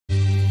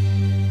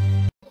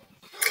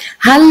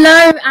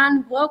Hello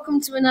and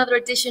welcome to another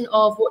edition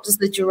of What Does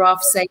the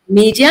Giraffe Say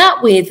Media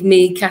with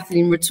me,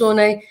 Kathleen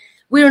Ritorno.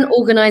 We're an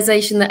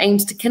organisation that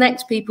aims to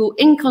connect people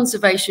in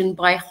conservation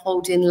by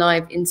holding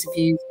live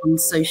interviews on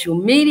social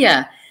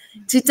media.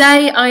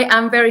 Today, I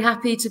am very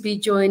happy to be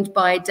joined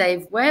by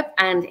Dave Webb,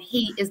 and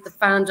he is the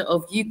founder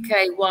of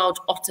UK Wild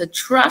Otter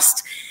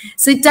Trust.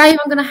 So Dave,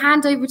 I'm going to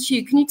hand over to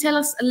you. Can you tell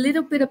us a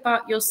little bit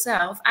about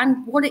yourself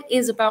and what it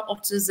is about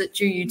otters that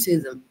drew you to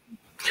them?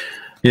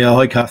 Yeah,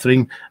 hi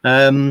Catherine.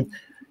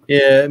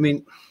 Yeah, I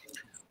mean,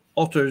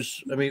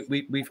 otters. I mean,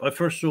 I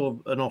first saw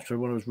an otter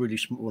when I was really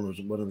small, when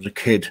I was a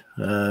kid,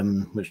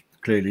 which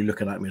clearly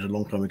looking at me is a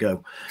long time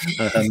ago,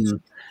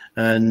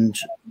 and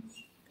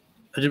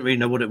I didn't really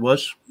know what it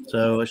was.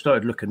 So I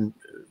started looking,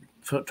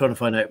 trying to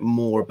find out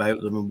more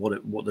about them and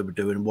what they were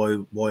doing,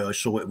 why I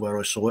saw it, where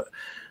I saw it,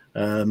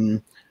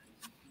 and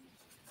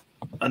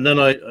then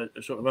I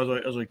sort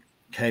of as I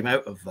came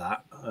out of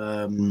that,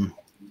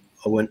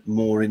 I went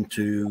more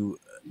into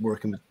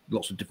working with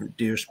lots of different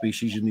deer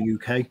species in the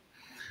UK.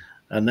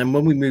 And then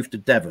when we moved to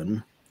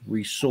Devon,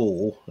 we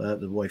saw,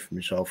 the wife and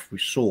myself, we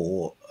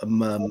saw a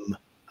mum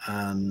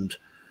and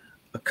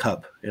a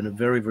cub in a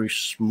very, very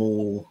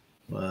small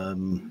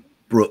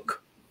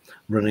brook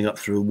running up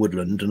through a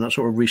woodland, and that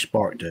sort of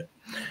re-sparked it.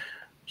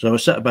 So I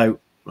set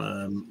about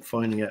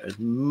finding out as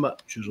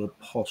much as I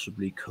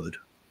possibly could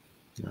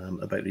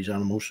about these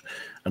animals.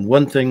 And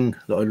one thing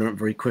that I learned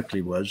very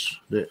quickly was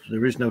that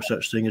there is no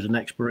such thing as an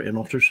expert in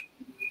otters,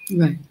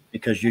 right?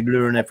 Because you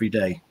learn every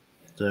day.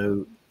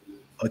 So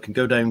I can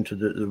go down to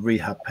the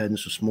rehab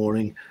pens this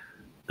morning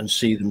and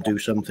see them do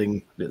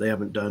something that they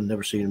haven't done,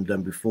 never seen them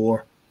done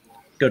before.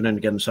 Go down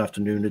again this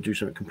afternoon, they do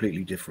something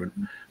completely different.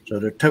 So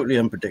they're totally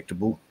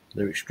unpredictable.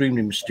 They're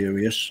extremely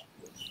mysterious,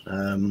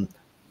 but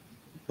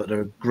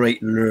they're a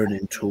great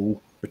learning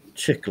tool,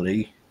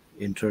 particularly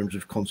in terms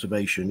of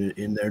conservation,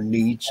 in their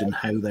needs and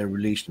how they're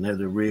released and how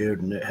they're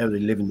reared and how they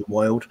live in the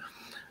wild.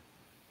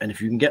 And if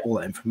you can get all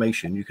that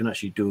information, you can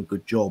actually do a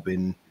good job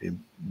in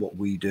what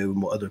we do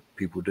and what other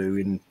people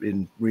do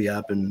in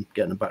rehab and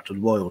getting them back to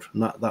the wild.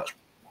 And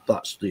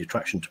that's the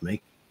attraction to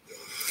me.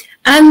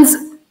 And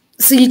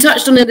so you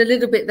touched on it a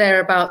little bit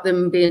there about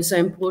them being so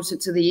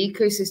important to the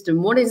ecosystem.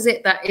 What is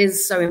it that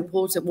is so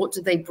important? What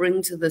do they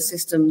bring to the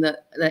system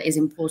that is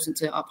important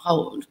to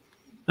uphold?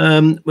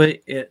 Well,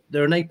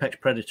 they're an apex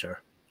predator,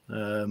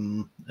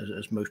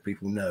 as most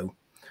people know,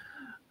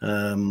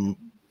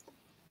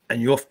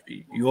 and you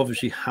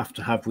obviously have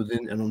to have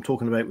within, and I'm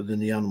talking about within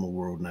the animal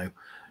world now,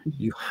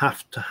 you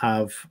have to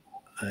have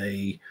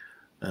a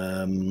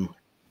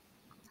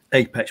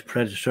apex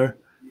predator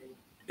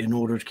in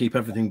order to keep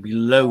everything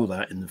below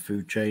that in the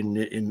food chain,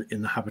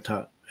 in the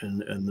habitat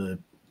and the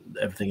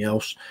everything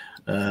else.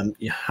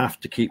 You have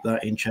to keep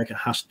that in check. It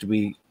has to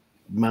be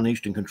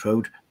managed and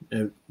controlled.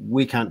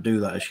 We can't do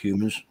that as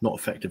humans, not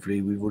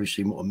effectively. We've already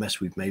seen what a mess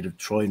we've made of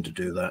trying to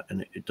do that,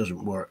 and it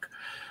doesn't work.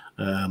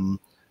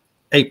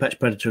 Apex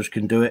predators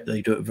can do it.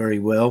 They do it very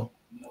well.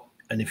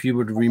 And if you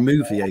were to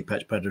remove the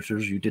apex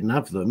predators, you didn't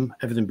have them,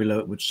 everything below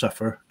it would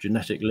suffer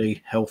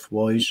genetically,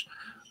 health-wise.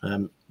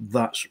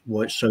 That's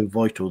why it's so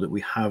vital that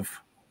we have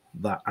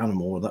that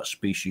animal or that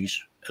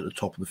species at the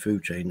top of the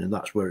food chain, and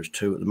that's where it's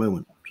to at the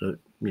moment. So,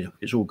 you know,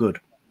 it's all good.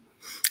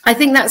 I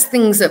think that's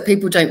things that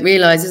people don't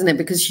realize, isn't it?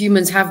 Because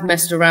humans have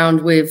messed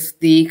around with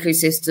the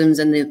ecosystems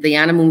and the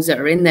animals that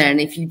are in there. And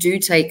if you do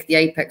take the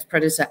apex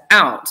predator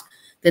out,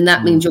 then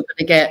that means you're going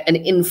to get an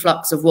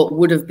influx of what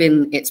would have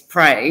been its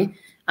prey.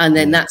 And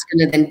then that's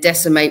going to then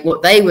decimate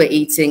what they were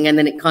eating. And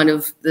then it kind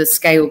of, the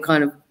scale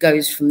kind of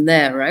goes from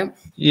there, right?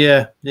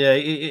 Yeah. Yeah.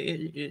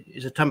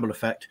 It's a tumble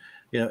effect,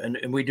 you know,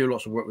 and we do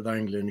lots of work with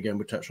angling. Again,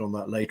 we'll touch on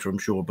that later, I'm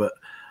sure. But,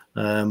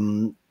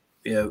 you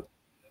know,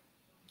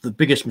 the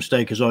biggest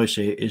mistake, as I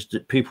see it, is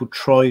that people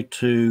try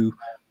to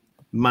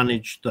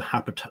manage the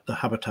habitat,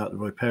 the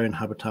riparian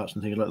habitats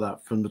and things like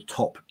that from the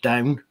top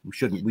down. We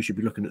shouldn't. We should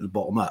be looking at the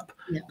bottom up,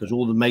 because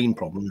all the main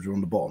problems are on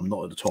the bottom,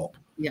 not at the top.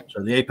 Yeah.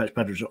 So the apex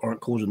predators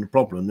aren't causing the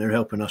problem; they're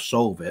helping us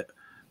solve it,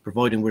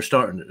 providing we're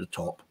starting at the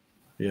top,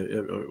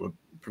 or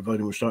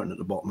providing we're starting at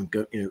the bottom and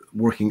go,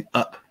 working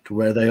up to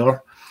where they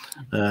are.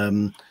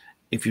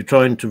 If you're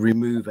trying to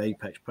remove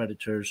apex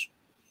predators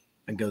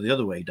and go the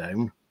other way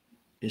down,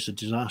 it's a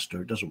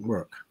disaster. It doesn't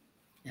work.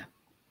 Yeah,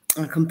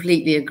 I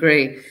completely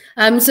agree.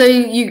 So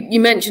you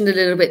mentioned a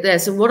little bit there.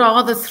 So what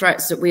are the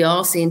threats that we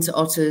are seeing to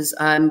otters?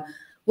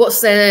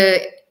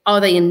 Are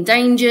they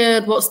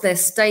endangered? What's their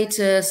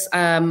status?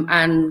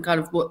 And kind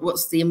of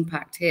what's the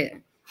impact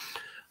here?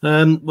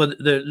 Well,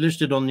 they're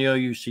listed on the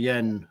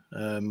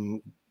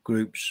IUCN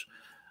groups.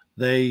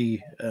 They're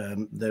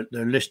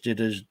listed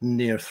as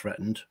near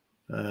threatened.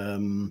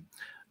 Now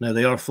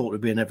they are thought to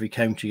be in every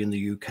county in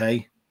the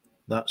UK.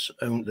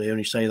 They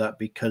only say that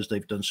because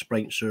they've done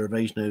spraint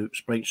surveys. Now,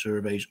 spraint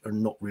surveys are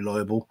not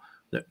reliable.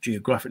 That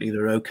geographically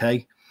they're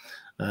okay,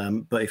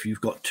 but if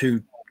you've got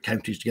two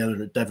counties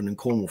together, Devon and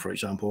Cornwall, for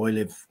example, I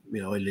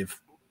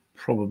live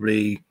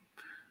probably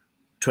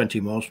 20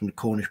 miles from the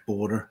Cornish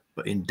border,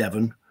 but in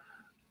Devon,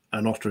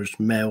 and otters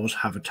males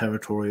have a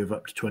territory of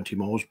up to 20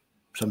 miles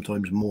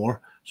sometimes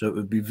more. So it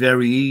would be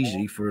very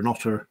easy for an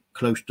otter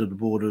close to the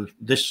border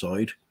this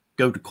side,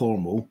 go to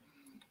Cornwall,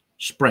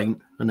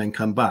 spraint, and then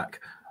come back.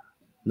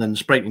 And then the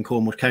spraint in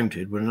Cornwall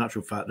counted, when in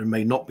actual fact there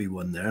may not be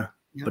one there,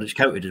 but it's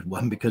counted as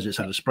one because it's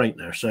had a spraint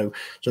there. So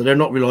they're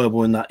not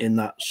reliable in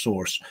that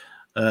source.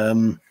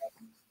 And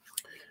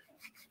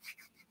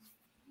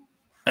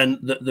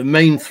the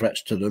main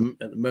threats to them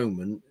at the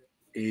moment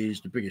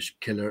is, the biggest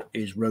killer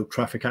is road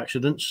traffic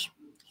accidents.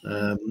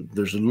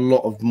 There's a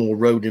lot of more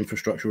road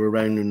infrastructure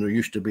around than there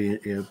used to be,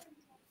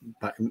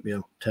 back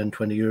 10,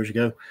 20 years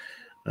ago.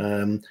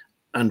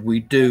 And we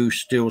do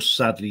still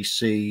sadly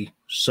see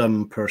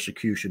some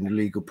persecution,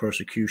 illegal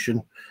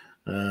persecution,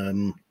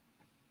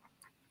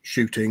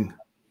 shooting,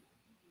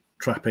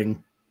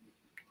 trapping,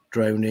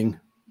 drowning,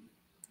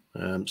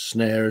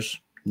 snares,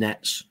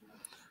 nets,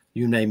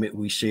 you name it,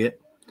 we see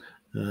it.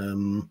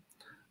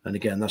 And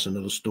again, that's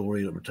another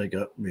story that would take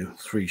up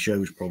 3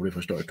 shows probably if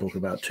I started talking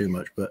about it too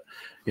much. But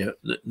the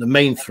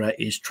main threat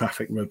is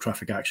road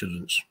traffic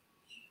accidents.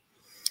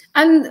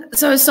 And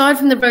so, aside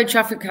from the road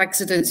traffic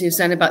accidents, you're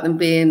saying about them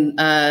being,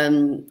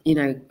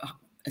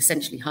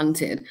 essentially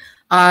hunted.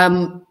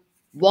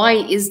 Why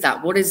is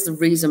that? What is the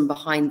reason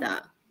behind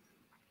that?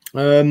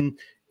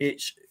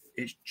 It's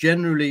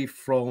generally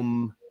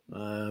from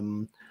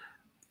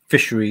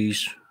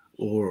fisheries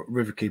or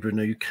river keepers.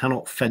 Now, you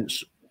cannot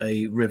fence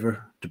a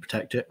river to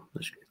protect it.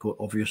 That's quite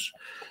obvious,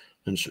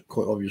 and it's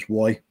quite obvious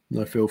why.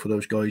 I feel for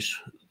those guys.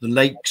 The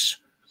lakes,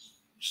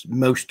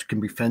 most can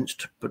be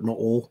fenced, but not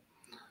all.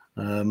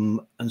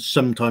 And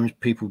sometimes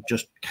people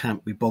just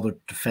can't be bothered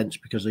to fence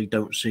because they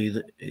don't see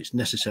that it's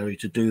necessary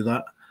to do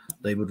that.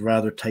 They would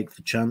rather take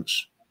the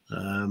chance.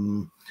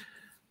 And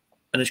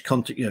it's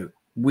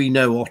we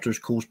know otters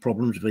cause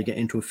problems if they get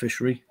into a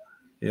fishery.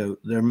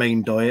 Their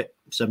main diet,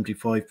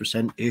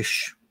 75%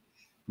 ish,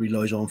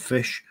 relies on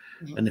fish.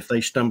 And if they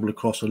stumble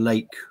across a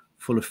lake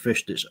full of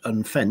fish that's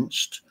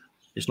unfenced,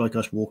 it's like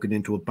us walking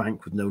into a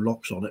bank with no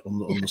locks on it on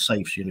the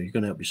safes. You're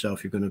going to help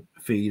yourself, you're going to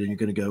feed, and you're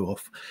going to go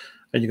off,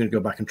 and you're going to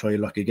go back and try your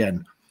luck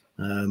again.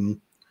 And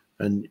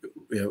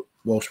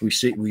whilst we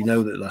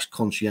know that that's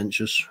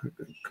conscientious,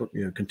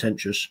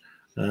 contentious,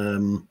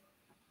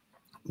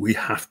 we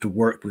have to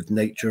work with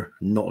nature,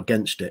 not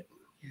against it.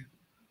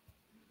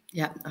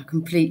 Yeah, I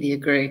completely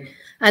agree.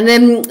 And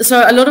then,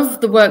 so a lot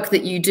of the work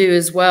that you do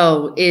as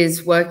well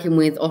is working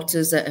with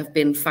otters that have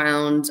been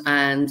found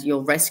and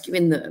you're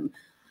rescuing them.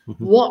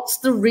 Mm-hmm. What's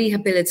the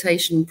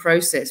rehabilitation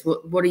process?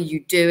 What are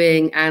you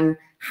doing, and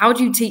how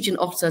do you teach an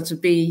otter to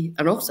be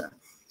an otter?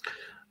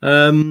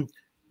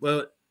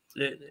 Well,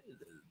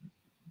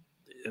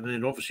 I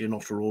mean, obviously an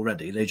otter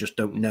already, they just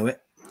don't know it.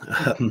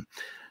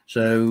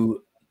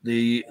 So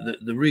the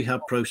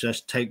rehab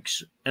process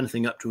takes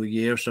anything up to a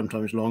year,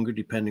 sometimes longer,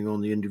 depending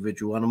on the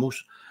individual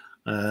animals,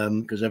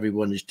 because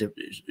everyone is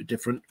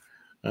different.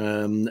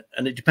 And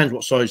it depends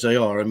what size they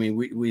are. I mean,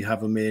 we have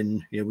them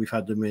in, we've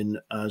had them in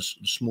as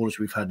the smallest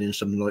we've had in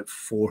something like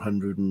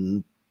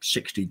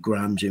 460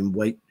 grams in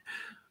weight.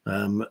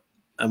 And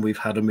we've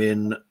had them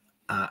in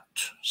at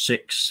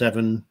 6,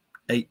 7,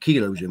 8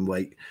 kilos in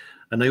weight.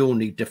 And they all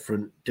need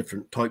different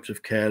types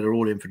of care. They're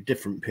all in for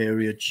different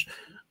periods.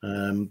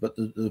 But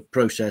the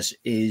process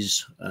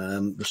is,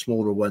 the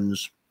smaller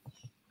ones,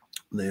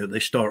 they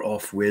start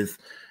off with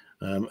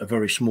a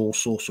very small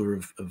saucer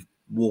of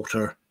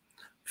water,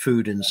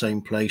 food in the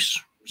same place,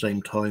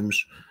 same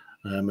times,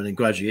 and then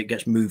gradually it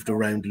gets moved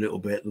around a little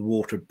bit. The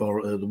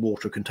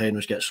water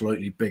containers get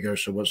slightly bigger,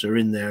 so once they're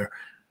in there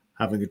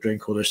having a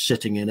drink or they're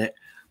sitting in it,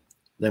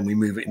 then we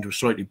move it into a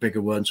slightly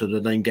bigger one so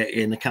that they can get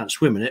in. They can't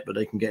swim in it, but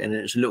they can get in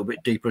it. It's a little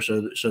bit deeper,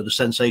 so the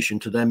sensation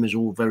to them is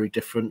all very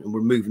different, and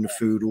we're moving the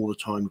food all the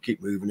time. We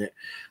keep moving it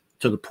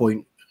to the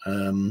point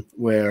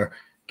where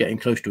getting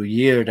close to a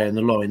year down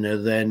the line, they're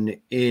then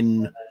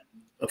in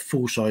a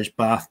full-size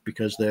bath,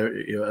 because they're,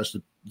 as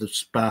the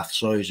bath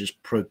sizes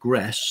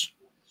progress,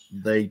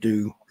 they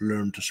do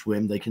learn to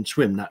swim. They can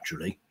swim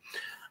naturally.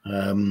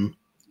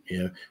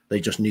 They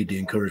just need the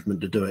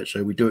encouragement to do it.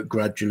 So we do it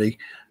gradually,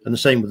 and the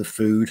same with the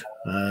food.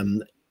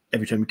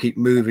 Every time we keep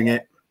moving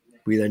it,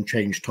 we then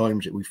change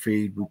times that we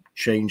feed. We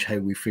change how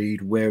we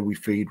feed, where we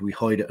feed. We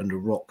hide it under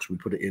rocks. We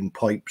put it in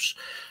pipes,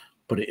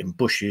 put it in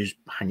bushes,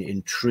 hang it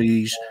in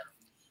trees,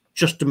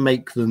 just to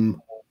make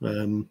them.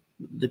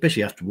 They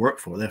basically have to work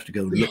for it. They have to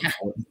go look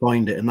for it and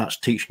find it, and that's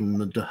teaching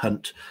them to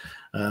hunt.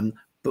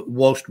 But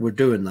whilst we're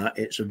doing that,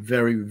 it's a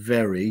very,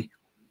 very,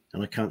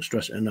 and I can't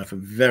stress it enough, a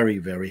very,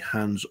 very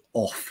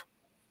hands-off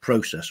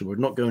process. So we're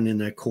not going in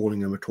there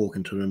calling them or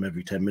talking to them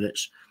every 10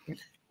 minutes.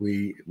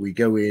 We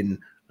go in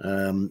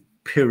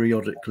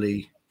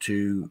periodically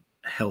to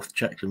health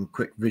check them,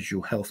 quick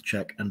visual health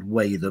check, and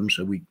weigh them.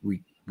 So we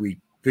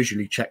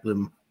visually check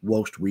them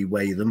whilst we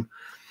weigh them.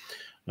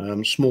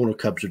 Smaller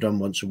cubs are done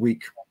once a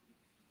week,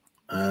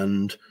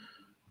 and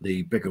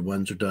the bigger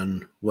ones are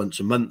done once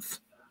a month.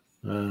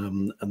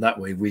 And that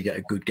way we get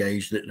a good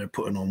gauge that they're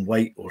putting on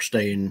weight or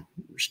staying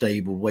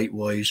stable weight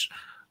wise.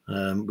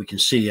 We can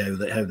see how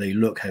they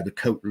look, how the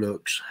coat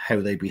looks, how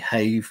they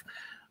behave.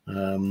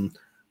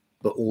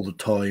 but all the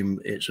time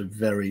it's a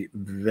very,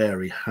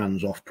 very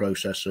hands-off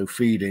process. So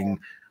feeding,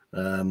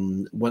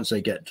 once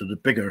they get to the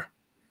bigger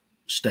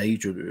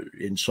stage or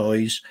in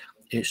size,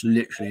 it's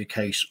literally a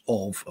case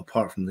of,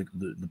 apart from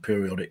the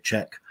periodic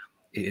check,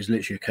 it is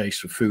literally a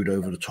case of food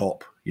over the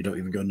top. You don't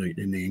even go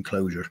in the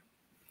enclosure.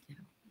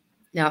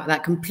 Yeah,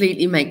 that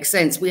completely makes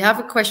sense. We have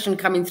a question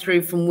coming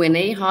through from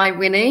Winnie. Hi,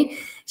 Winnie.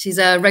 She's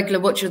a regular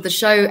watcher of the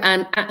show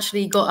and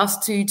actually got us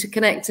to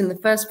connect in the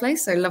first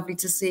place. So lovely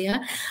to see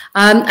her.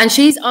 And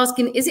she's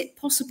asking, is it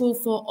possible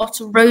for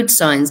otter road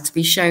signs to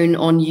be shown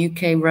on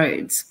UK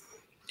roads?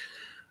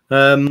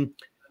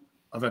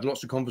 I've had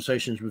lots of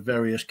conversations with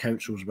various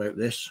councils about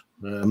this.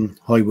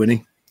 Hi,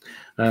 Winnie.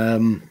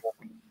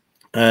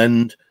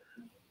 And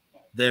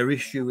their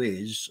issue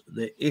is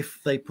that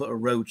if they put a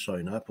road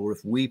sign up, or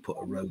if we put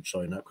a road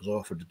sign up, because I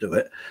offered to do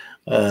it,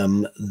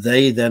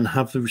 they then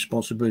have the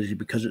responsibility,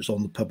 because it's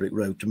on the public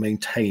road, to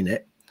maintain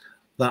it.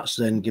 That's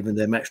then giving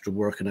them extra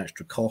work and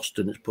extra cost,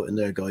 and it's putting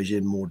their guys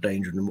in more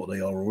danger than what they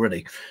are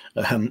already.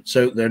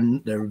 So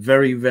they're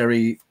very,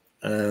 very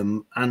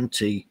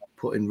anti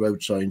putting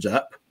road signs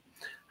up.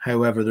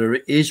 However, there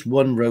is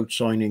one road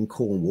sign in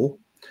Cornwall,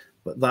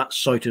 but that's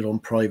sited on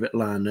private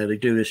land. Now, they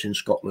do this in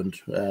Scotland,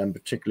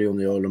 particularly on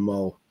the Isle of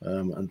Mull,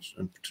 and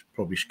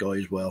probably Skye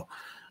as well,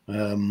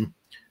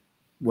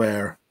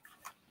 where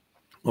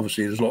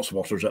obviously there's lots of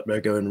otters up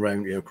there going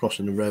around,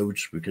 crossing the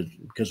roads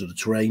because of the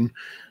terrain.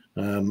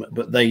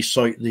 But they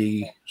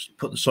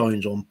put the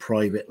signs on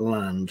private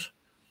land,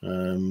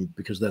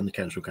 because then the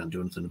council can't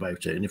do anything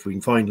about it. And if we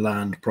can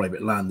find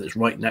private land that's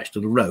right next to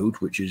the road,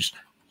 which is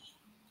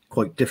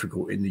quite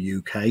difficult in the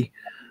UK,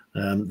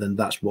 then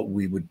that's what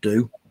we would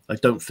do. I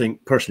don't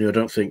think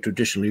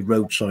traditionally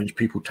road signs,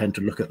 people tend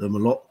to look at them a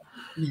lot.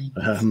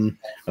 And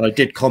I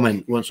did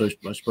comment once, I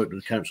spoke to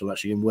the council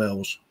actually in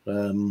Wales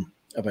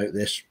about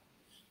this.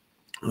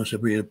 I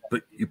said,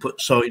 but you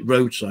put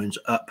road signs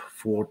up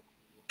for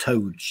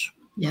toads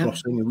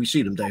crossing, and we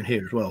see them down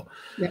here as well.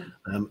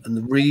 And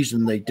the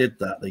reason they did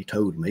that, they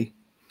told me,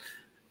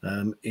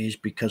 is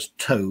because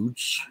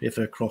toads, if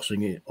they're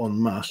crossing it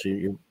en masse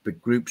in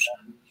big groups,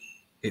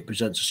 it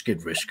presents a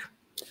skid risk.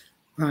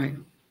 Right.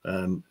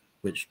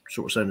 Which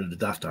sort of sounded a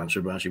daft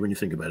answer, but actually when you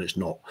think about it, it's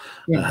not.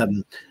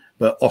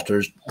 But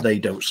otters, they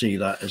don't see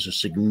that as a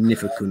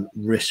significant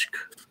risk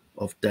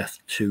of death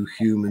to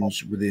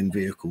humans within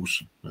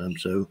vehicles.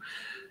 So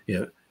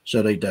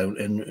they don't.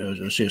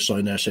 And I see a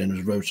sign there saying there's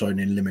a road sign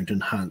in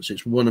Lymington Hants.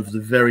 It's one of the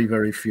very,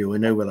 very few. I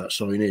know where that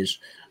sign is.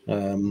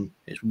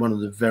 It's one of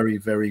the very,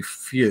 very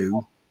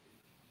few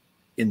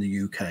in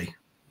the UK.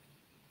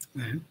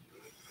 Right.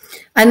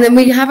 And then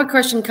we have a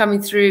question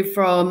coming through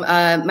from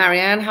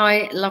Marianne.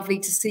 Hi, lovely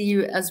to see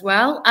you as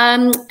well.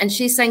 And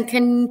she's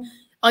saying,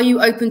 are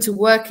you open to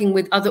working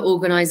with other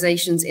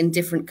organisations in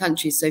different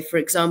countries? So, for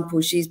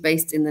example, she's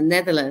based in the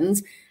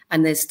Netherlands,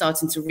 and they're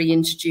starting to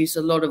reintroduce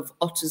a lot of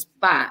otters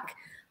back.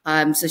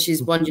 So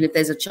she's wondering if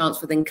there's a chance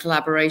for then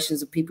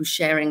collaborations of people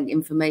sharing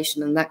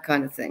information and that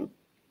kind of thing.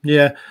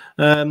 Yeah,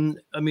 I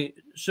mean,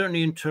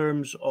 certainly in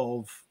terms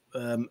of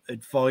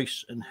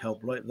advice and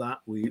help like that,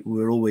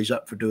 we're always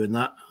up for doing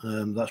that.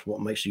 That's what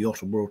makes the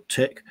otter world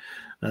tick.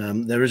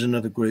 There is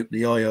another group,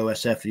 the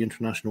IOSF, the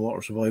International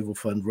Otter Survival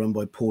Fund, run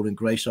by Paul and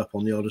Grace up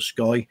on the Isle of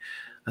Skye,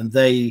 and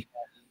they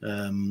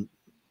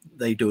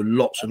do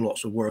lots and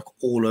lots of work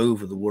all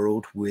over the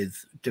world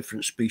with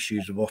different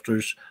species of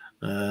otters.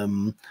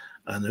 And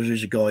there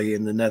is a guy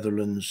in the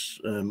Netherlands,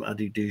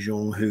 Adi de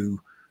Jong, who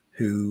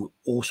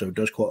also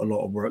does quite a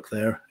lot of work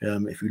there.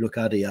 If you look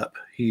Adi up,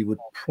 he would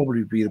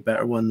probably be the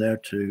better one there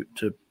to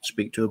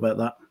speak to about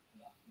that.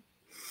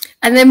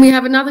 And then we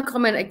have another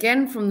comment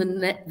again from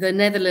the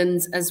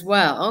Netherlands as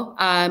well,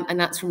 and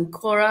that's from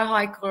Cora.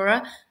 Hi,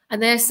 Cora.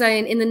 And they're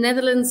saying in the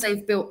Netherlands,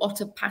 they've built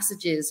otter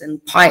passages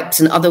and pipes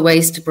and other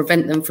ways to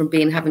prevent them from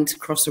having to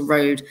cross a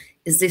road.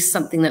 Is this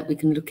something that we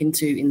can look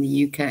into in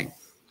the UK?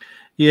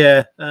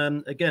 Yeah,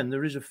 again,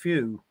 there is a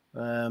few.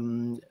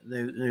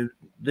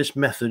 This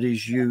method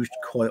is used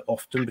quite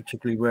often,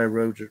 particularly where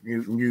roads,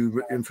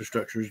 new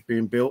infrastructure is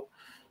being built.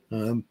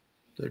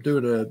 They're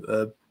doing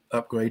a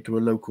upgrade to a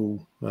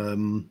local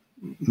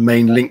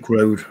main link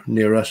road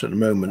near us at the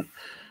moment,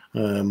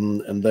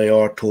 and they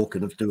are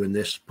talking of doing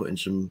this, putting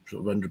some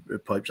sort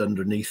of pipes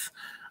underneath.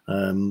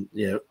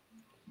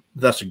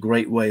 That's a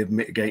great way of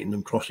mitigating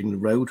them crossing the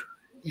road.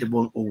 It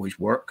won't always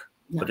work,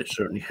 but it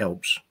certainly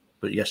helps.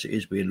 But yes, it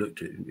is being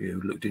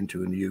looked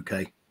into in the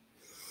UK.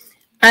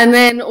 And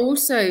then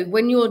also,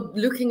 when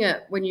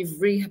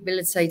you've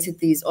rehabilitated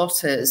these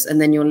otters and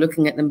then you're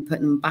looking at them,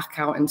 putting them back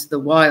out into the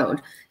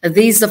wild, are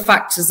these the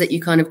factors that you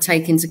kind of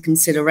take into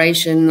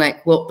consideration,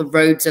 like what the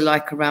roads are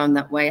like around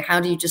that way? How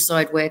do you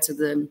decide where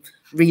to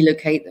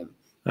relocate them?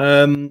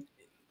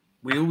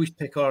 We always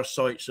pick our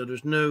site, so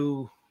there's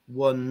no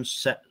one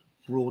set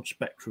broad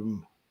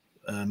spectrum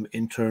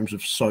in terms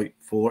of site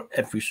for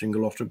every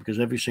single otter, because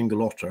every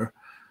single otter,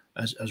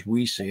 as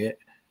we see it,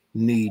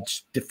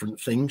 needs different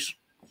things.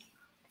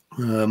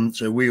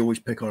 So we always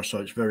pick our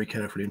sites very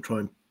carefully and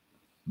try and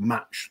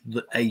match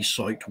a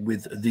site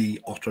with the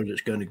otter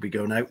that's going to be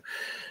going out.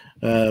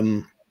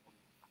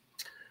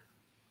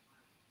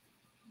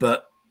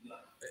 But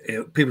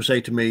people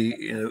say to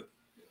me,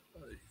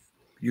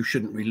 you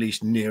shouldn't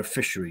release near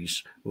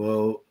fisheries.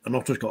 Well, an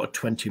otter's got a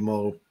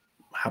 20-mile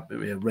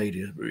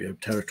radius,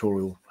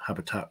 territorial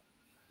habitat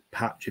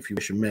patch. If you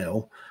wish a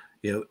male,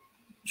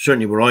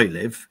 certainly where I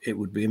live, it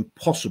would be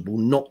impossible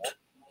not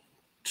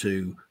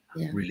to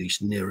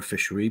release near a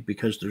fishery,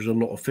 because there's a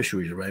lot of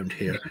fisheries around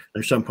here.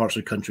 In some parts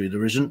of the country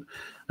there isn't,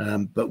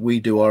 but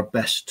we do our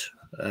best,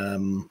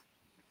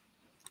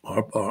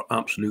 our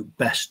absolute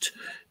best,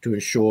 to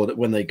ensure that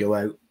when they go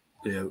out,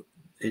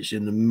 it's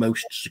in the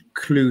most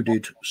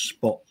secluded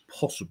spot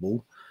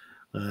possible,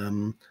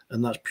 and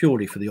that's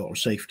purely for the otter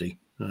safety.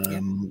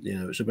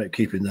 It's about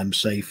keeping them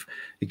safe.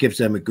 It gives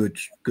them a good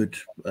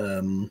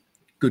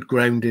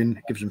grounding.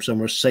 It gives them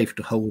somewhere safe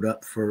to hold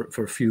up for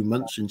a few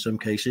months in some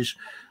cases,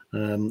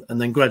 and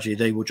then gradually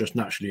they will just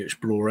naturally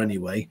explore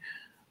anyway,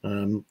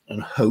 and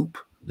hope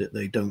that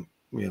they don't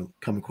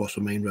come across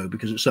the main road,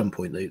 because at some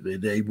point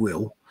they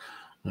will.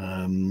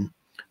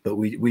 But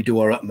we do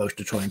our utmost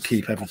to try and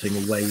keep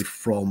everything away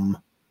from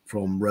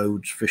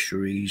roads,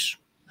 fisheries,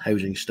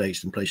 housing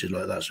estates and places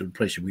like that. So the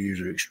places we use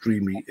are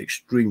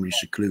extremely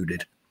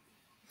secluded.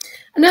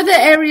 And are there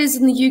areas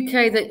in the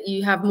UK that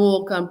you have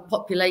more kind of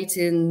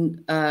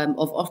populating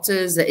of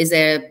otters? Is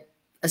there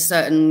a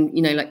certain,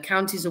 like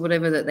counties or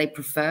whatever that they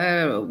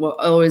prefer,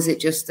 or is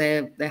it just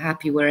they're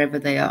happy wherever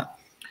they are?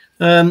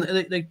 I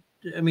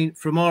mean,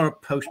 from our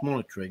post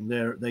monitoring,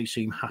 they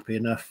seem happy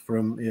enough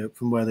from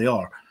where they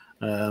are.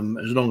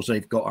 As long as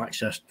they've got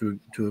access to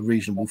a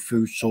reasonable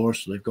food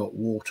source, they've got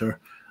water,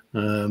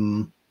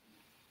 good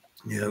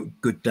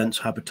dense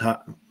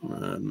habitat,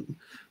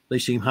 they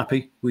seem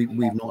happy. We've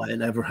not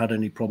ever had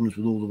any problems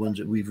with all the ones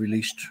that we've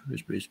released.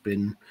 It's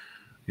been,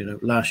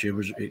 last year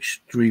was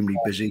extremely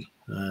busy,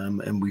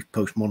 and we've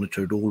post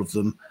monitored all of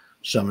them.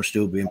 Some are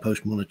still being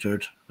post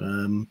monitored,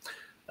 and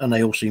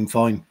they all seem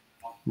fine,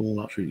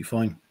 all absolutely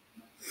fine.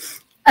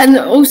 And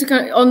also,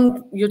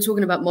 you're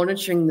talking about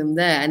monitoring them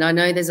there, and I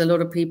know there's a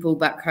lot of people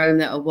back home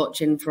that are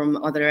watching from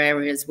other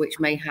areas which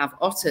may have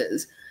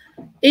otters.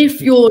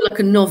 If you're like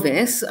a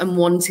novice and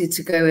wanted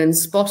to go and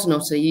spot an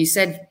otter, you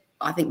said,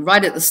 I think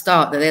right at the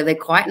start, that they're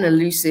quite an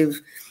elusive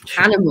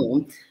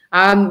animal.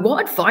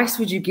 What advice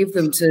would you give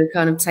them to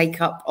kind of take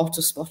up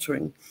otter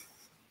spottering?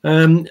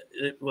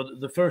 Well,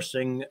 the first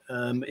thing,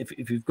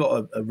 if you've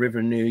got a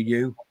river near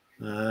you,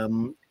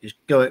 is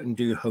go out and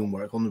do your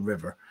homework on the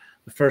river.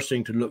 The first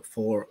thing to look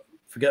for,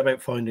 forget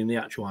about finding the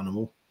actual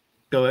animal,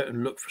 go out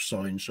and look for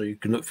signs. So you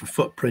can look for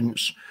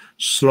footprints,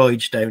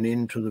 slides down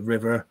into the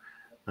river,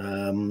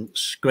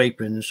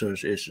 scraping. So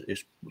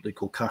it's what they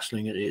call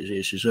castling.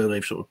 It's as though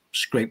they've sort of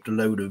scraped a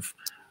load of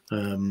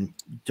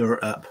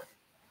dirt up.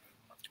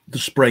 The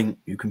spraying,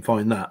 you can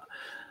find that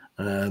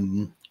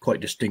quite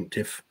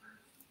distinctive.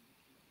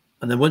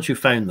 And then once you've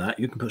found that,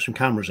 you can put some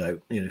cameras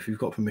out. If you've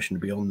got permission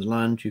to be on the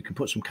land, you can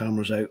put some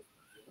cameras out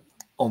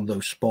on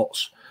those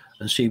spots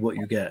and see what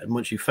you get. And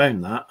once you've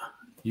found that,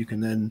 you can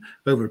then,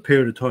 over a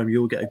period of time,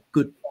 you'll get a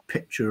good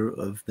picture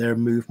of their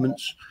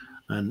movements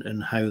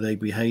and how they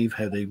behave,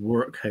 how they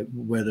work,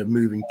 where they're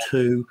moving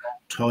to,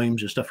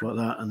 times and stuff like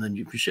that. And then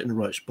if you sit in the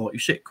right spot, you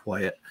sit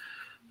quiet.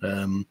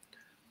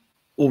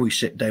 Always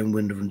sit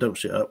downwind of them, don't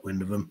sit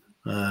upwind of them.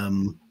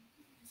 And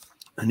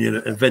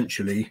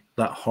eventually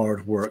that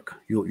hard work,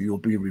 you'll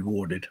be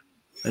rewarded.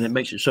 And it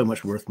makes it so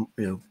much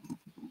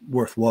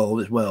worthwhile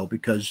as well,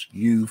 because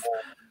you've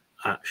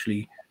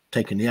actually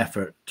taken the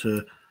effort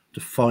to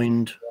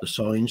find the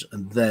signs,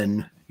 and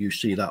then you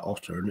see that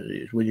otter,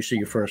 and when you see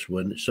your first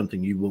one, it's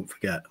something you won't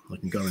forget. I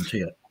can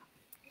guarantee it.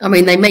 I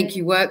mean, they make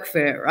you work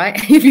for it, right?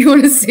 If you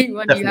want to see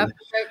one, definitely. You have to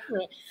work for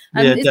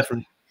it.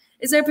 Definitely.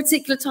 Is there a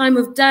particular time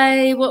of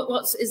day?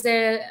 Is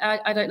there?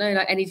 I don't know,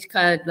 like any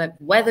kind of like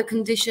weather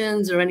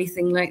conditions or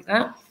anything like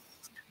that?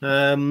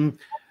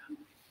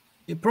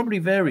 It probably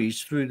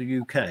varies through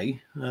the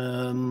UK.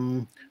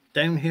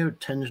 Down here, it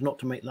tends not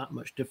to make that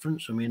much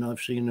difference. I mean, I've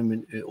seen them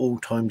in all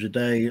times of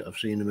day. I've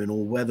seen them in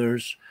all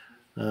weathers.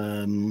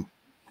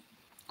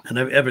 And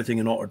everything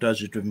an otter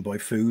does is driven by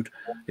food.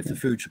 If the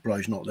food supply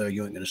is not there,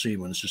 you ain't going to see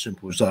one. It's as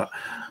simple as that.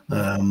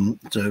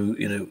 So,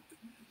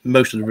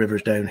 most of the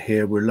rivers down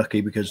here, we're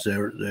lucky because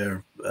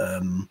they're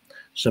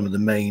some of the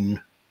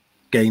main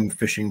game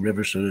fishing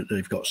rivers. So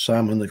they've got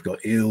salmon, they've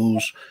got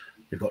eels,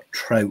 they've got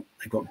trout,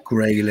 they've got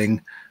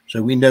grayling.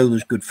 So we know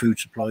there's good food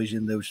supplies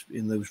in those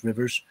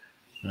rivers.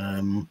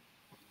 And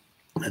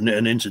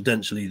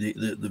incidentally,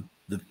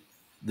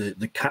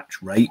 the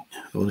catch rate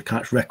or the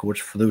catch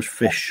records for those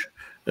fish,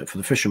 for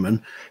the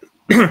fishermen,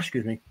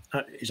 excuse me,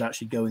 is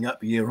actually going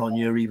up year on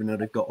year, even though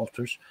they've got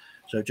otters.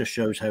 So it just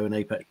shows how an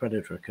apex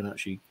predator can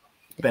actually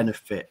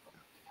benefit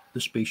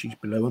the species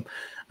below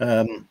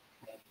them.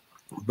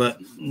 But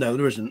no,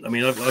 there isn't. I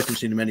mean, I can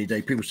see them any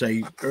day. People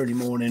say early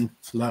morning,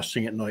 last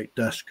thing at night,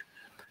 dusk.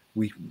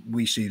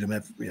 We see them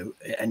at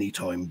any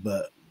time,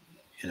 but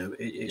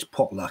it's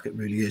potluck. It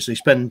really is. They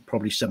spend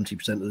probably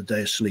 70% of the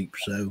day asleep,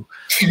 so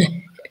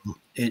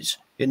it's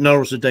it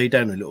narrows the day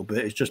down a little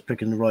bit. It's just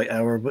picking the right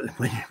hour, but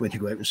when you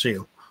go out and see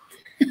them.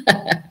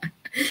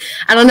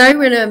 And I know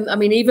when I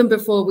mean, even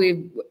before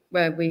we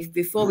went live,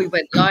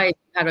 we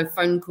had a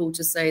phone call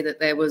to say that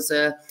there was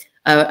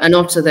an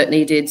otter that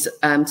needed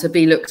to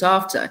be looked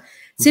after.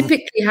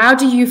 Typically, how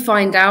do you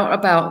find out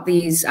about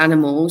these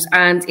animals?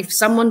 And if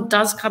someone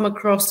does come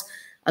across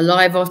a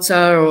live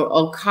otter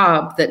or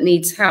cub that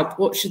needs help,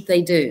 what should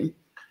they do?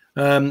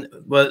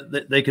 Well,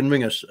 they can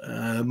ring us.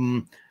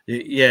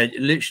 Yeah,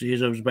 literally,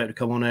 as I was about to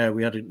come on air,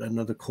 we had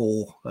another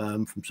call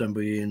from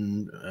somebody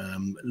in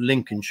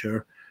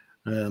Lincolnshire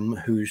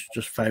who's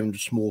just found a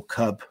small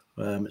cub.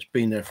 It's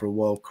been there for a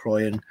while,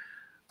 crying.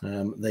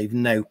 They've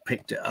now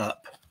picked it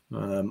up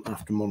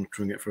after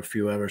monitoring it for a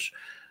few hours.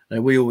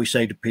 We always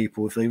say to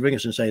people, if they ring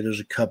us and say there's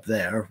a cub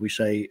there, we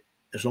say,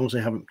 as long as they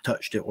haven't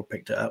touched it or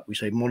picked it up, we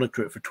say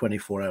monitor it for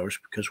 24 hours,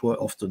 because quite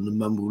often the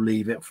mum will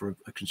leave it for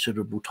a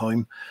considerable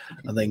time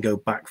and then go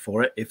back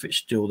for it. If it's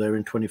still there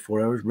in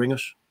 24 hours, ring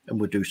us and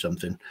we'll do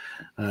something.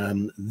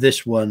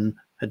 This one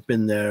had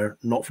been there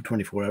not for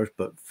 24 hours,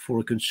 but for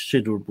a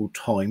considerable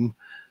time,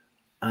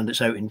 and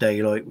it's out in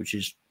daylight, which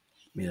is,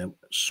 you know,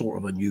 sort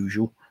of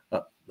unusual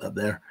up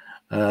there.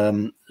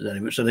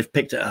 Anyway, so they've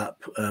picked it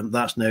up.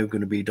 That's now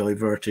going to be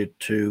diverted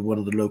to one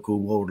of the local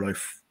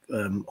wildlife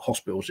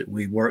hospitals that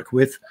we work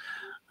with.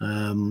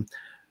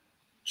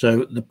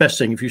 So the best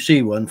thing, if you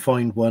see one,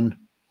 find one,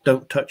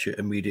 don't touch it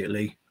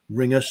immediately,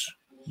 ring us,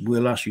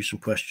 we'll ask you some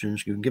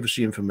questions, you can give us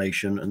the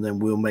information, and then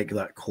we'll make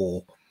that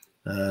call,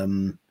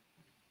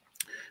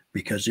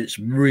 because it's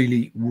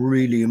really,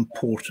 really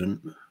important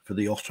for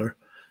the otter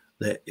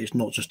that it's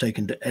not just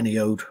taken to any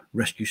old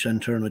rescue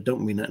centre, and I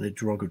don't mean that in a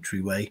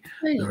derogatory way.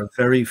 Really? There are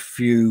very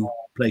few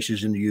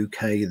places in the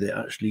UK that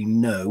actually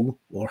know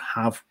or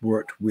have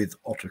worked with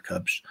otter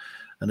cubs,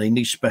 and they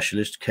need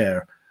specialist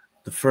care.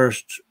 The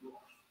first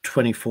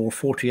 24,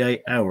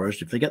 48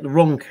 hours, if they get the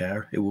wrong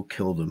care, it will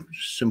kill them.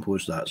 It's simple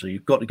as that. So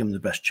you've got to give them the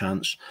best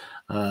chance.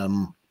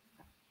 So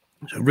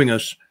ring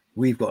us.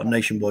 We've got a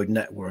nationwide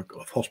network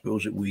of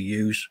hospitals that we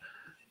use.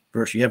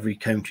 Virtually every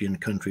county in the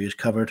country is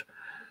covered,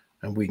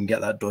 and we can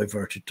get that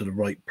diverted to the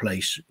right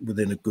place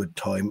within a good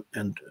time,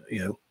 and, you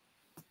know,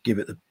 give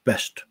it the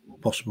best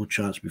possible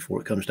chance before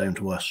it comes down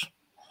to us.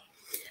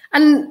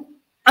 And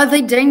are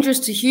they dangerous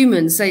to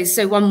humans?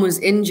 Say one was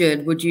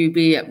injured, would you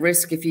be at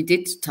risk if you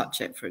did touch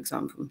it, for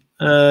example?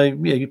 Yeah,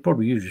 you'd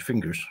probably use your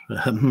fingers.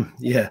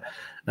 Yeah,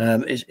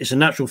 it's a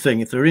natural thing.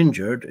 If they're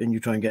injured and you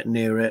try and get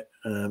near it,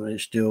 and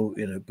it's still,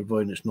 you know,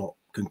 providing it's not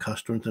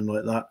concussed or anything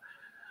like that,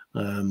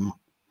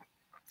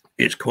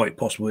 it's quite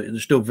possible. They're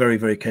still very,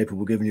 very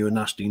capable of giving you a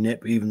nasty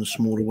nip, even the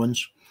smaller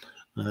ones.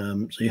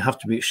 So you have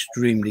to be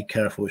extremely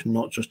careful. It's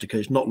not just a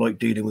case, not like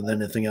dealing with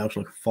anything else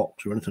like a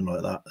fox or anything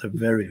like that. They're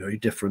very, very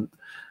different,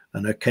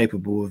 and they're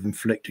capable of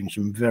inflicting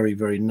some very,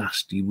 very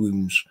nasty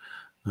wounds.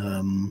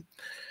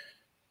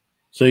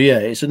 So yeah,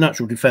 it's a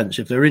natural defense.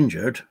 If they're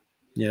injured,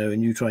 you know,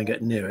 and you try and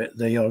get near it,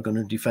 they are going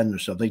to defend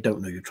themselves. They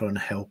don't know you're trying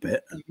to help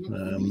it.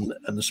 And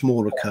the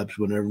smaller cubs,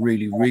 when they're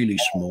really, really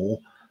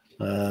small,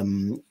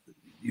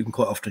 you can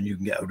quite often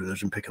get out of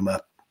those and pick them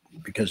up,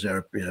 because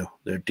they're, you know,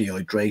 they're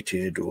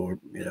dehydrated or,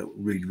 you know,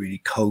 really, really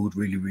cold,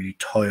 really, really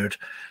tired.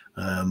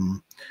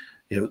 You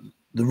know,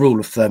 the rule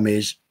of thumb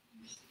is,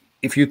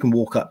 if you can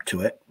walk up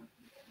to it,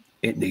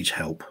 it needs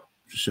help.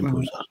 It's as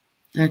simple as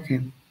that.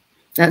 Okay,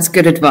 that's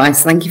good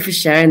advice. Thank you for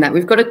sharing that.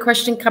 We've got a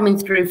question coming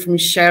through from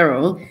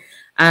Cheryl,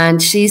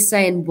 and she's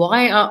saying,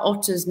 why are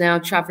otters now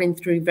traveling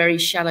through very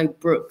shallow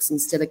brooks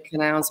instead of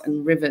canals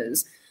and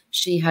rivers?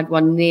 She had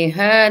one near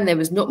her and there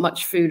was not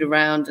much food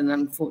around, and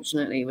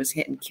unfortunately was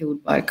hit and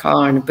killed by a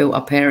car in a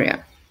built-up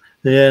area.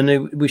 Yeah,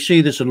 and we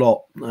see this a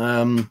lot.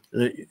 You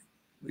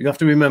have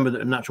to remember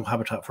that a natural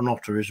habitat for an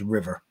otter is a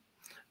river.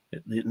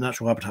 The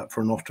natural habitat for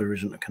an otter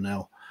isn't a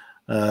canal.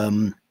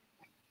 And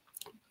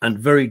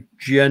very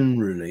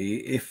generally,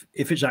 if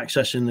it's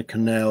accessing the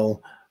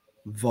canal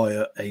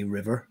via a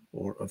river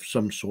or of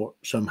some sort,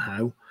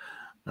 somehow,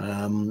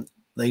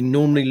 they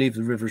normally leave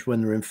the rivers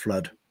when they're in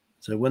flood.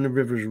 So when the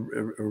rivers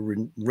are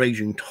in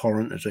raging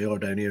torrent, as they are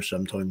down here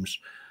sometimes,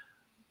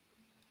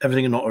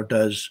 everything an otter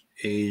does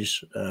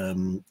is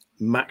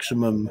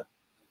maximum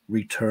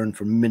return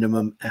for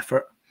minimum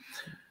effort.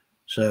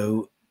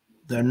 So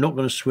they're not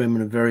going to swim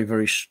in a very,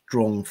 very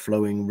strong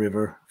flowing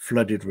river,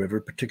 flooded river,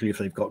 particularly if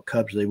they've got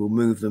cubs. They will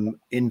move them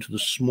into the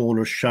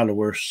smaller,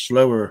 shallower,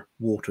 slower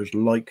waters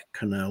like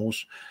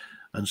canals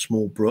and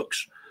small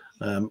brooks,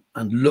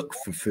 and look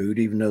for food,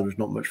 even though there's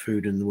not much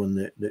food in the one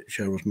that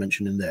Cheryl's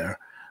mentioning there.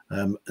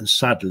 And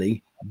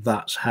sadly,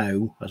 that's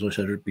how, as I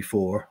said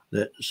before,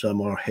 that some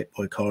are hit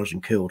by cars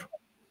and killed.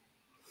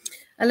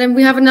 And then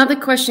we have another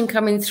question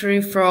coming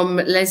through from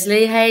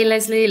Leslie. Hey,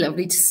 Leslie,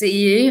 lovely to see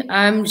you.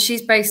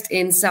 She's based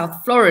in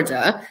South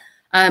Florida,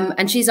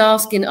 and she's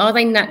asking, are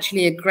they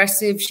naturally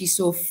aggressive? She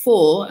saw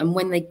 4, and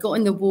when they got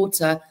in the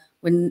water,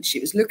 when she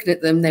was looking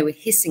at them, they were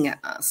hissing at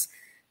us.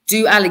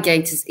 Do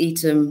alligators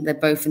eat them? They're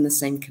both in the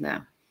same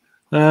canal.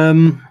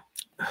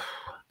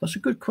 That's a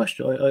good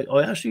question.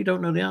 I actually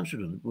don't know the answer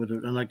to whether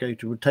an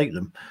alligator would take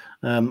them.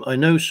 I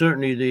know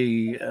certainly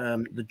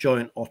the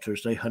giant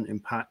otters, they hunt in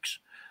packs,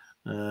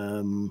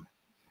 and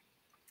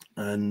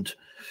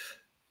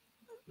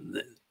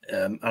the,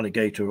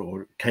 alligator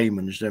or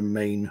caiman is their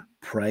main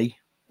prey,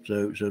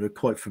 so they're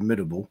quite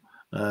formidable.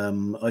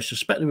 I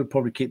suspect they would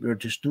probably keep their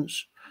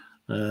distance,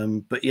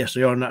 but yes,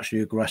 they are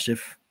naturally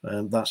aggressive.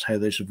 That's how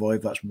they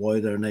survive. That's why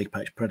they're an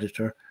apex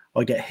predator.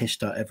 I get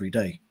hissed at every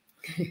day.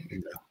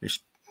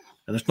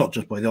 And it's not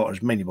just by the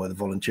otters, mainly by the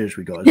volunteers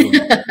we got as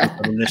well.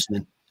 I'm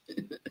listening.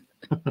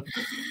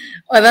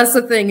 Well, that's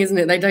the thing, isn't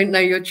it? They don't know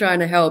you're trying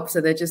to help,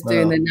 so they're just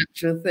doing their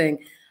natural thing.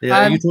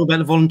 Yeah, you talk about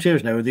the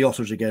volunteers now, or the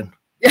otters again?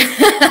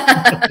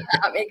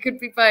 I mean, it could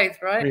be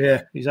both, right?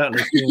 Yeah,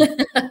 exactly. Yeah.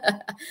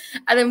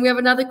 And then we have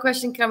another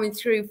question coming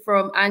through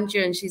from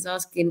Andrew, and she's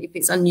asking if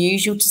it's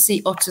unusual to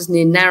see otters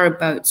near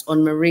narrowboats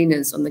on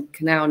marinas on the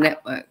canal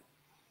network.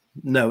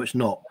 No, it's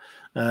not.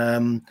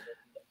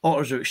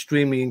 Otters are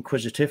extremely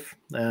inquisitive,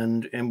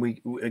 and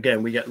we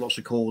get lots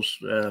of calls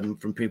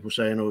from people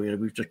saying, "Oh, you know,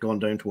 we've just gone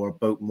down to our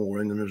boat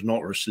mooring and there's an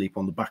otter asleep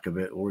on the back of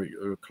it, or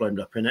climbed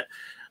up in it."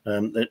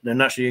 They're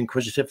naturally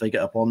inquisitive. They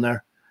get up on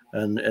there,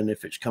 and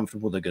if it's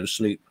comfortable, they go to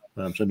sleep.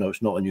 So no,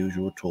 it's not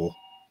unusual at all.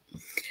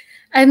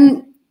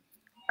 And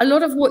a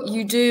lot of what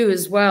you do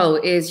as well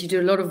is you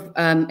do a lot of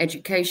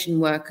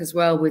education work as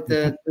well with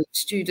the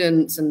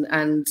students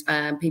and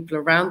people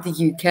around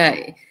the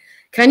UK.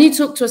 Can you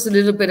talk to us a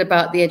little bit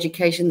about the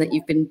education that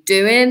you've been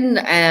doing,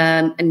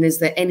 and is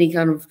there any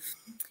kind of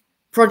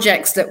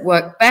projects that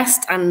work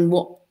best, and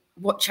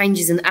what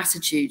changes in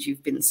attitude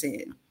you've been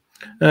seeing?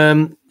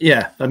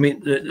 Yeah, I mean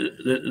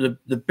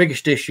the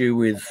biggest issue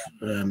with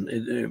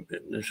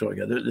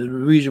the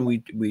reason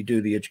we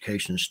do the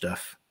education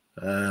stuff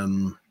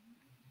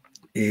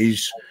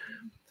is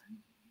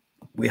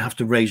we have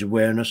to raise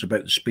awareness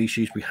about the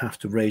species. We have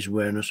to raise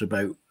awareness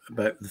about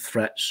the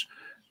threats.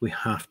 We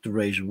have to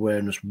raise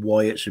awareness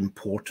why it's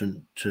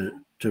important to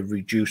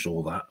reduce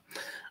all that,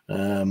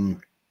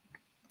 and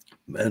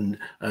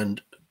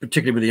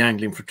particularly with the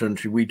angling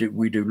fraternity, we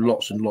do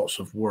lots and lots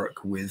of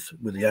work with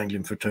the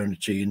angling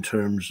fraternity in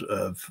terms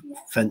of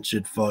fence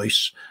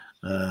advice.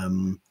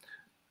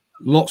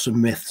 Lots of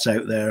myths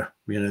out there,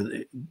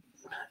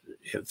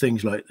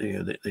 things like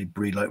they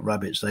breed like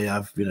rabbits. They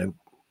have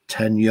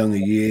 10 young a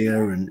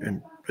year,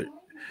 and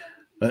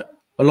a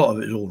lot of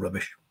it is all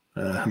rubbish,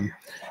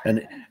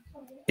 and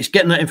it's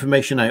getting that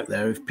information out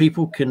there. If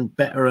people can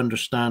better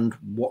understand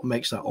what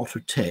makes that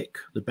otter tick,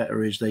 the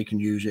better is they can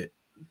use it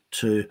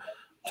to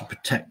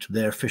protect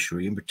their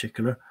fishery in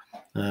particular.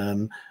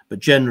 But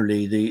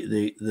generally,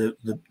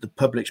 the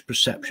public's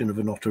perception of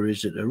an otter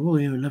is that they're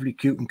lovely,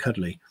 cute, and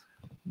cuddly.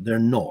 They're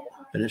not,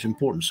 and it's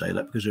important to say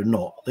that because they're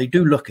not. They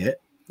do look it,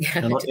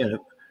 and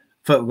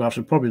photographs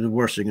are probably the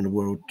worst thing in the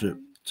world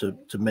to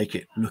make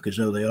it look as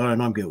though they are.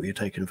 And I'm guilty of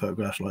taking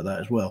photographs like that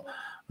as well.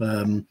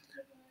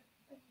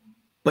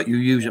 But you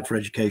use it for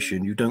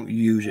education. You don't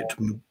use it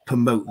to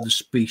promote the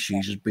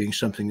species as being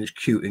something that's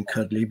cute and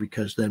cuddly,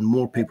 because then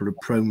more people are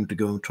prone to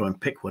go and try and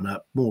pick one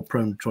up, more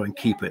prone to try and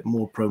keep it,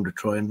 more prone to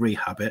try and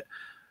rehab it,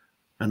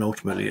 and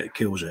ultimately it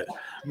kills it.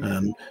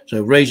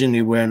 So raising the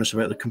awareness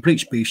about the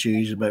complete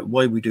species, about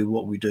why we do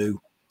what we do,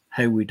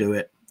 how we do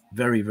it,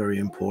 very, very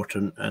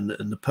important. And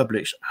the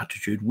public's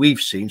attitude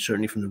we've seen,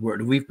 certainly from the work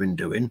that we've been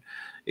doing,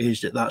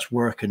 is that that's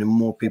working and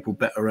more people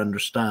better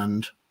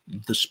understand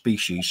the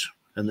species.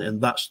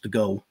 And that's the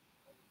goal.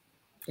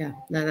 Yeah,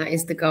 no, that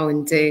is the goal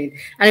indeed.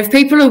 And if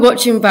people are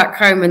watching back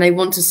home and they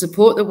want to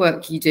support the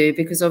work you do,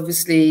 because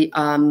obviously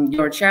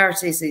you're a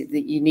charity, so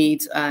that you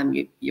need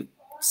you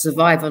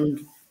survive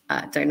on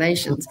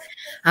donations.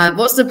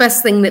 What's the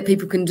best thing that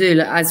people can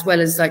do, as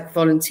well as like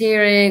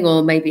volunteering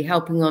or maybe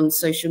helping on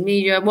social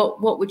media?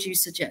 What would you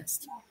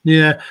suggest?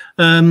 Yeah,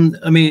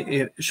 I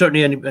mean,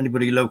 certainly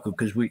anybody local,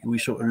 because we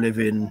sort of live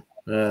in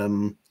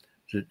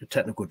the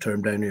technical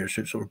term down here,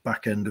 so it's sort of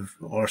back end of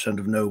arse end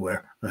of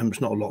nowhere.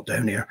 There's not a lot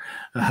down here.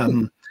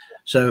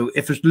 So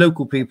if there's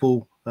local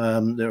people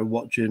that are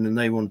watching and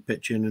they want to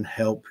pitch in and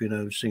help,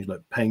 things like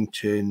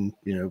painting,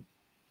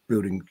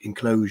 building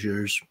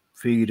enclosures,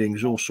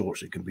 feedings, all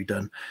sorts that can be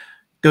done,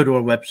 go to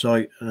our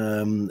website.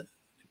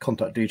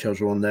 Contact details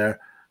are on there.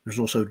 There's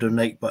also a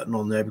donate button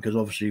on there, because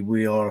obviously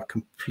we are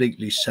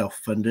completely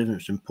self-funded, and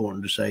it's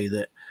important to say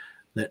that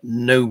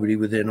nobody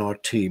within our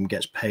team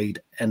gets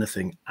paid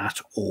anything at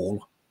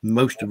all.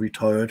 Most are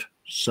retired,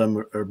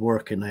 some are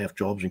working, they have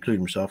jobs,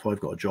 including myself.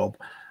 I've got a job.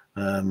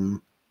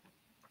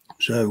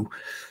 So,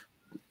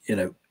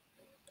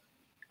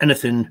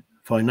 anything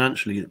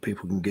financially that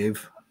people can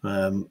give,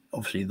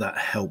 obviously that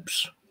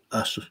helps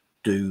us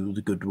do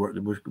the good work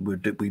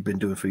that we've been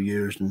doing for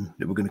years and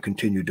that we're going to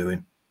continue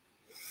doing.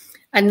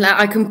 And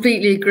I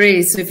completely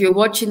agree. So if you're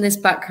watching this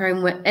back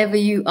home, wherever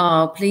you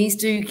are, please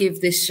do give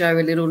this show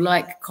a little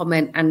like,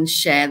 comment, and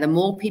share. The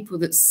more people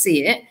that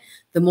see it,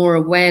 the more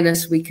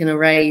awareness we can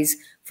raise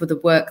for the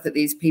work that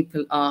these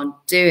people are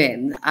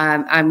doing.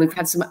 And we've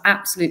had some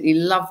absolutely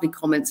lovely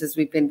comments as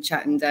we've been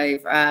chatting,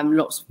 Dave.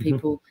 Lots of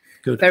people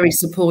Good. very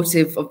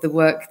supportive of the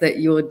work that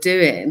you're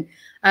doing.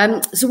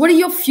 So what are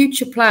your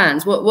future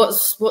plans?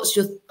 What's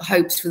your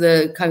hopes for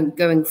the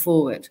going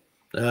forward?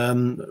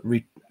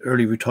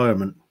 Early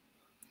retirement.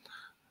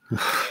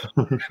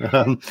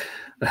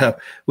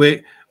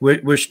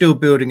 We're still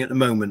building at the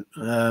moment.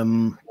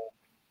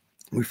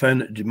 We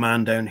found that the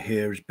demand down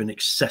here has been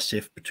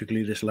excessive,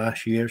 particularly this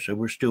last year. So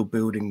we're still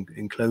building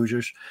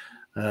enclosures.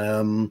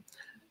 You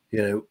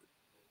know,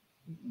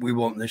 we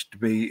want this to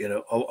be, you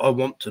know, I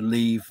want to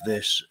leave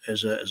this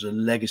as a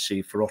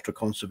legacy for otter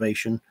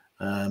conservation.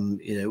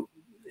 You know,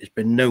 it's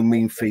been no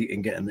mean feat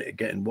in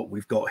getting what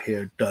we've got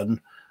here done.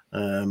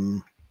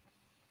 You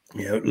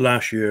know,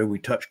 last year we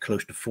touched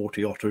close to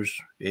 40 otters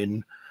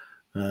in,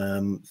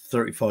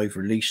 35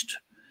 released.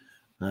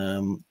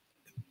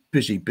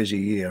 Busy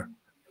year.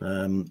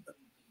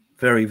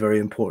 Very, very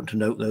important to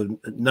note, though,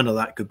 none of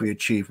that could be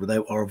achieved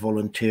without our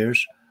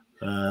volunteers.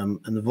 And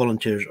the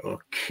volunteers are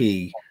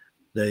key.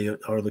 They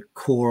are the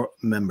core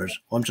members.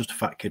 I'm just a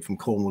fat kid from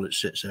Cornwall that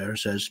sits there and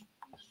says,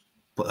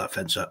 put that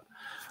fence up.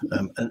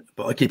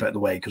 But I keep out of the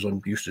way because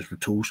I'm useless with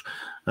tools.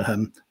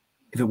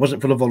 If it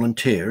wasn't for the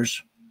volunteers,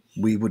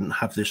 we wouldn't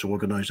have this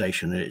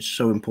organisation. And it's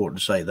so important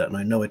to say that. And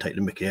I know I take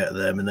the mickey out of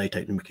them and they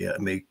take the mickey out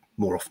of me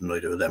more often than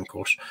I do of them, of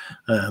course.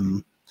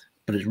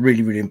 But it's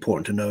really, really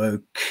important to know how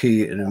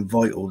key and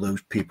vital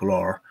those people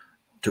are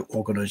to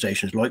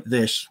organisations like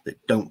this that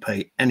don't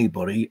pay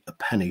anybody a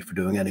penny for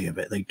doing any of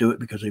it. They do it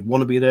because they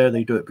want to be there.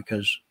 They do it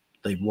because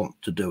they want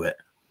to do it.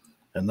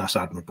 And that's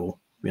admirable.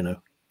 You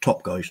know,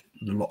 top guys,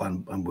 a lot,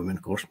 and women,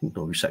 of course,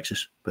 don't be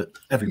sexist, but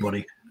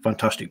everybody,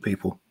 fantastic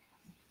people.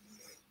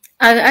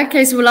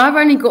 Okay, so well, I've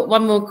only got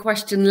one more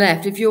question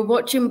left. If you're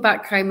watching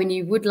back home and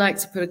you would like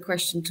to put a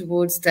question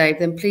towards Dave,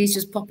 then please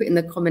just pop it in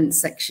the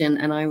comments section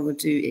and I will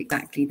do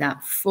exactly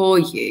that for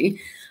you.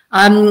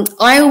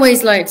 I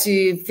always like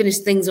to finish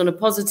things on a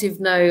positive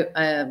note.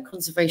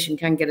 Conservation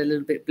can get a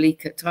little bit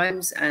bleak at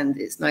times, and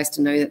it's nice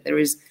to know that there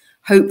is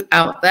hope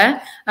out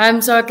there.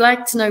 So I'd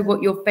like to know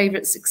what your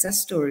favourite success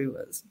story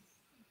was.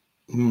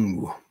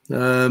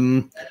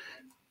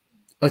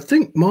 I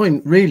think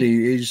mine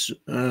really is...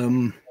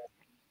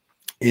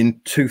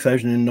 in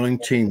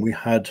 2019, we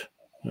had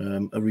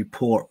a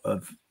report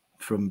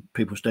from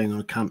people staying on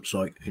a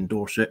campsite in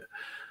Dorset,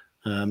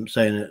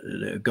 saying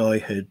that a guy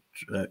had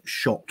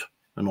shot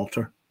an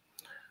otter.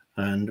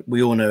 And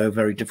we all know how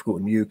very difficult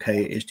in the UK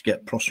it is to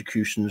get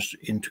prosecutions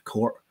into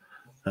court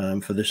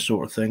for this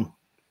sort of thing.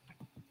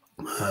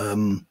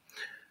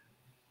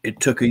 It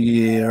took a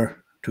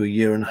year to a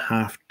year and a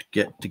half to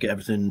get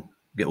everything,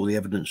 get all the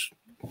evidence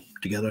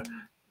together,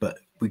 but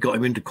we got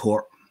him into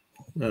court.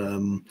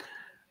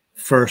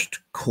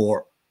 First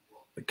court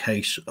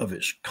case of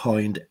its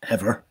kind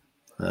ever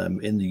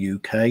in the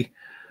UK,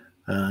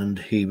 and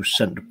he was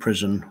sent to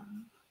prison,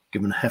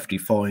 given a hefty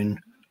fine,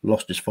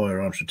 lost his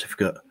firearm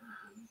certificate,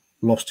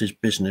 lost his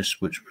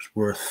business, which was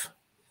worth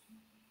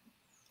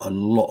a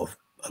lot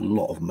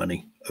of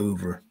money,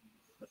 over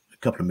a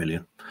couple of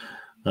million.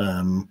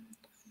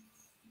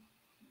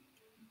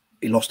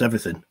 He lost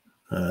everything.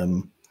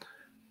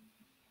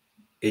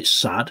 It's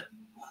sad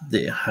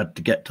that it had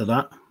to get to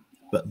that,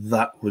 but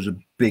that was a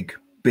big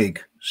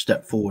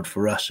step forward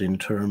for us in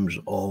terms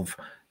of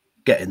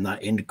getting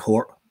that into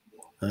court,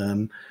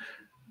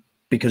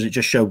 because it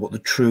just showed what the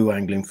true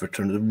angling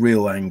fraternity, the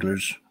real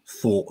anglers,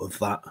 thought of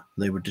that.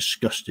 They were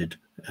disgusted,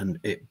 and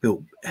it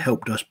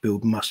helped us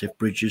build massive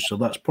bridges. So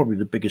that's probably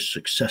the biggest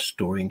success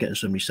story in getting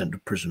somebody sent to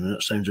prison. And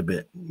that sounds a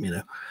bit, you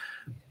know,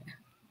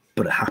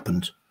 but it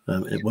happened.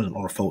 It wasn't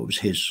our fault, it was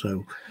his.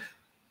 So,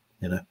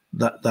 you know,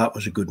 that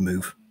was a good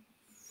move.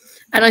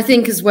 And I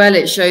think as well,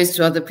 it shows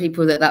to other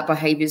people that that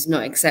behaviour is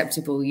not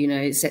acceptable. You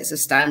know, it sets a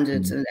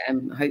standard,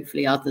 and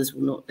hopefully others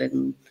will not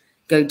then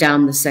go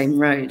down the same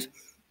road.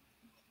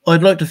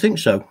 I'd like to think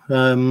so.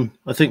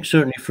 I think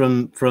certainly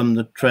from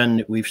the trend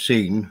that we've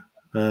seen,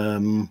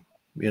 you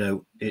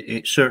know,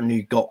 it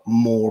certainly got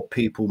more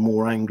people,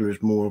 more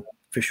anglers, more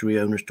fishery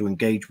owners to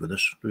engage with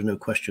us. There's no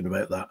question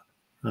about that.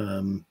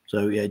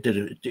 So yeah, it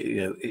did.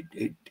 You know,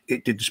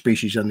 it did the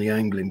species and the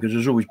angling, because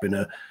there's always been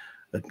a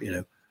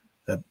you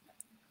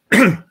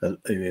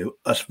know,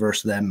 us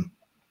versus them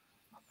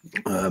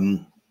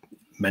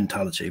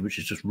mentality, which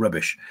is just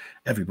rubbish.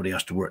 Everybody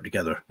has to work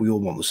together. We all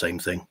want the same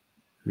thing.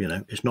 You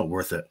know, it's not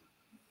worth it.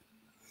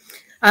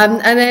 And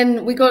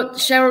then we got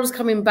Cheryl's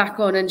coming back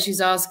on, and she's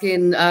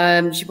asking,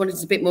 she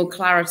wanted a bit more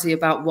clarity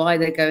about why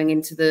they're going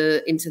into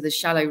the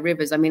shallow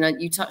rivers. I mean,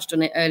 you touched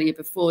on it earlier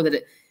before,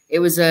 that it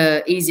was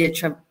a easier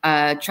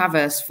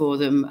traverse for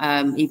them,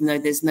 even though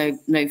there's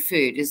no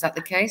food. Is that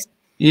the case?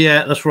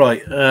 Yeah, that's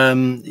right.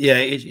 Yeah,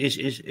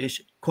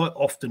 it's quite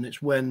often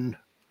it's when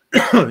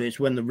it's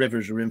when the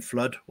rivers are in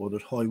flood, or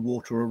there's high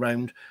water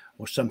around,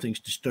 or something's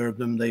disturbed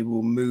them. They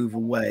will move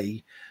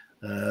away,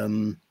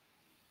 and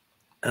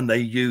they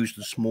use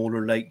the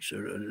smaller lakes,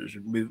 or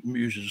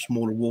uses the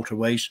smaller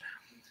waterways.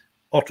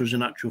 Otters,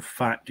 in actual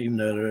fact, even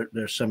though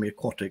they're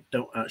semi-aquatic,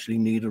 don't actually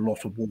need a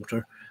lot of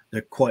water.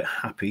 They're quite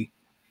happy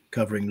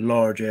covering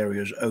large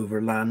areas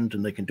over land,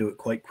 and they can do it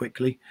quite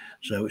quickly.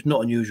 So it's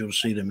not unusual to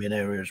see them in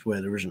areas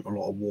where there isn't a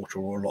lot of water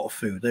or a lot of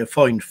food. They'll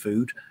find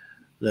food.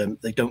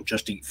 They don't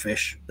just eat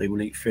fish. They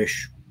will eat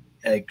fish,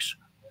 eggs,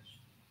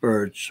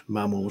 birds,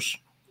 mammals.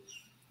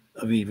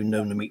 I've even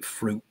known them eat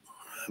fruit,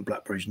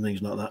 blackberries and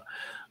things like that.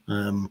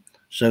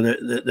 So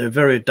they're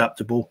very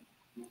adaptable,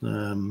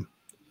 and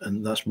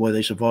that's why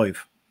they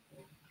survive.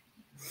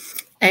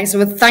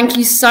 Excellent. Well, thank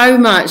you so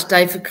much,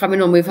 Dave, for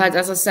coming on. We've had,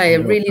 as I say,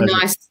 a really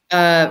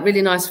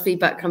nice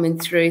feedback coming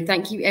through.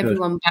 Thank you,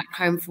 everyone back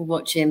home, for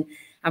watching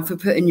and for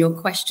putting your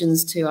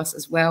questions to us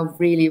as well.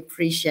 Really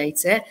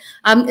appreciate it.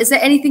 Is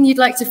there anything you'd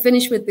like to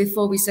finish with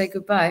before we say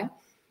goodbye?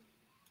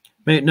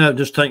 Mate, no,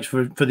 just thanks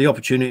for the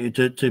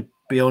opportunity to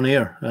be on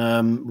here.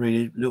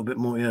 Really, a little bit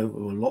more, a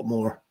lot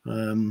more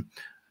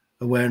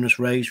awareness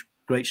raised.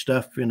 Great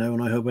stuff, and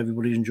I hope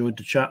everybody's enjoyed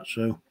the chat.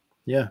 So,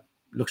 yeah,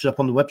 look us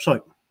up on the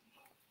website.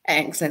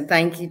 Excellent.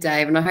 Thank you,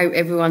 Dave. And I hope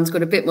everyone's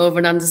got a bit more of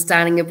an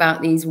understanding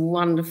about these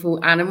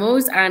wonderful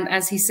animals. And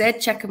as he said,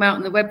 check them out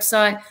on the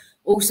website.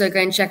 Also, go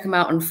and check them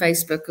out on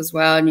Facebook as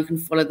well. And you can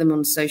follow them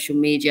on social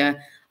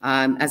media.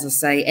 As I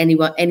say,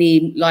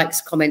 any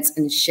likes, comments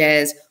and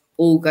shares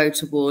all go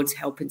towards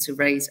helping to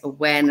raise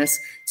awareness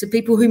to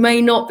people who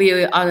may not be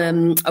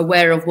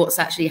aware of what's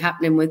actually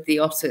happening with the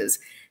otters.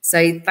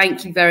 So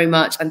thank you very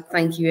much. And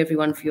thank you,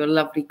 everyone, for your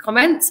lovely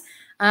comments.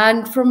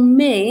 And from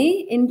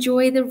me,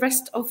 enjoy the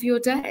rest of your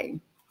day.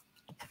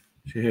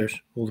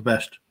 Cheers. All the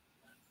best.